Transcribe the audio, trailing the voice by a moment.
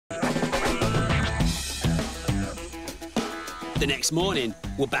The next morning,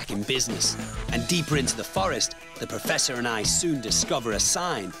 we're back in business. And deeper into the forest, the professor and I soon discover a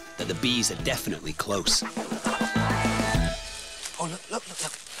sign that the bees are definitely close. Oh, look at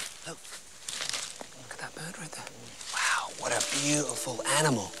that bird right there. Wow, what a beautiful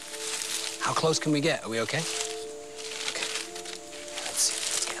animal. How close can we get? Are we okay? Okay. Let's see.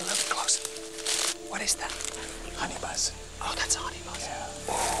 Let's get a little bit closer. What is that? Honey buzz. Oh, that's a honey buzz. Yeah.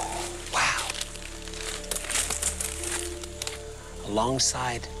 Oh, wow.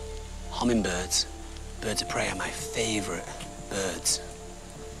 Alongside hummingbirds, birds of prey are my favorite birds.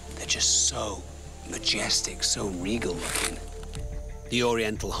 They're just so majestic, so regal looking. The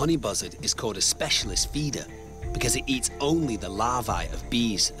oriental honey buzzard is called a specialist feeder because it eats only the larvae of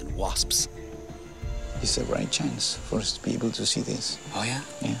bees and wasps. It's a right chance for us to be able to see this. Oh, yeah?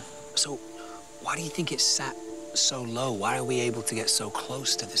 Yeah. So, why do you think it's sat so low? Why are we able to get so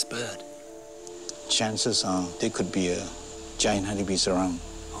close to this bird? Chances are there could be a giant honeybees around.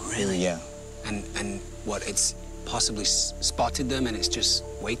 Oh, really? Yeah. And what, it's possibly spotted them and it's just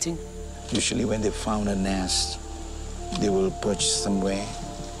waiting? Usually when they found a nest, they will perch somewhere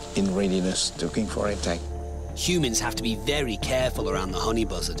in readiness, looking for attack. Humans have to be very careful around the honey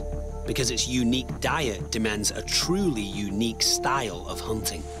buzzard because its unique diet demands a truly unique style of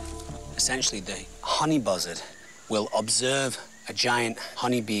hunting. Essentially, the honey buzzard will observe a giant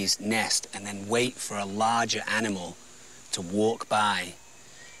honeybee's nest and then wait for a larger animal to walk by,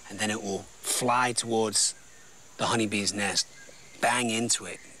 and then it will fly towards the honeybee's nest, bang into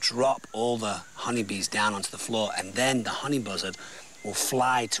it, drop all the honeybees down onto the floor, and then the honey buzzard will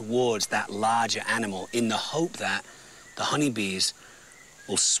fly towards that larger animal in the hope that the honeybees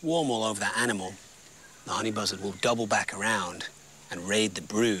will swarm all over that animal. The honey buzzard will double back around and raid the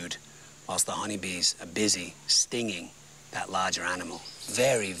brood whilst the honeybees are busy stinging that larger animal.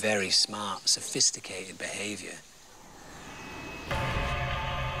 Very, very smart, sophisticated behavior.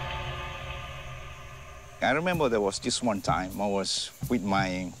 I remember there was this one time I was with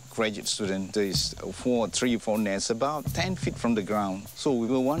my graduate student. There's 3 or 4 nests about 10 feet from the ground. So we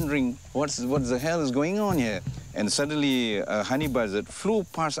were wondering what the hell is going on here. And suddenly a honey buzzard flew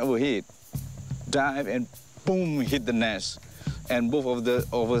past our head, dived and boom, hit the nest. And both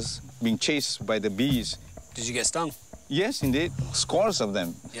of us being chased by the bees. Did you get stung? Yes, indeed. Scores of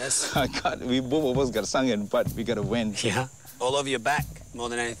them. Yes. We both of us got stung, but we got a win. Yeah. All over your back, more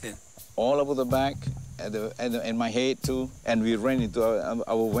than anything. All over the back, and my head too. And we ran into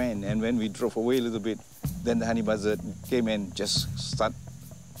our van. And when we drove away a little bit, then the honey buzzard came and just started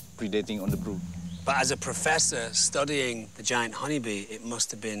predating on the brood. But as a professor studying the giant honeybee, it must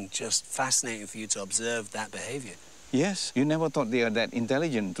have been just fascinating for you to observe that behavior. Yes, you never thought they are that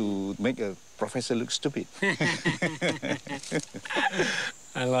intelligent to make a professor look stupid.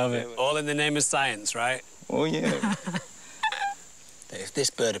 I love it. All in the name of science, right? Oh, yeah. If this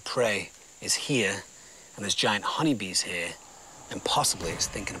bird of prey is here and there's giant honeybees here, then possibly it's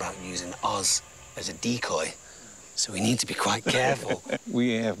thinking about using us as a decoy. So we need to be quite careful.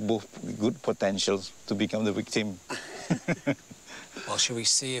 We have both good potentials to become the victim. Well, shall we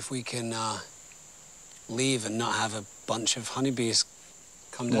see if we can leave and not have a bunch of honeybees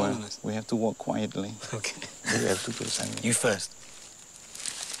come down on us? We have to walk quietly. Okay. We have to go silently. You first.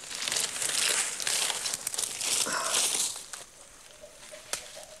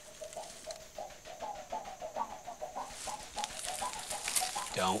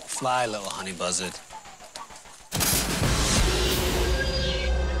 Don't fly, little honey buzzard.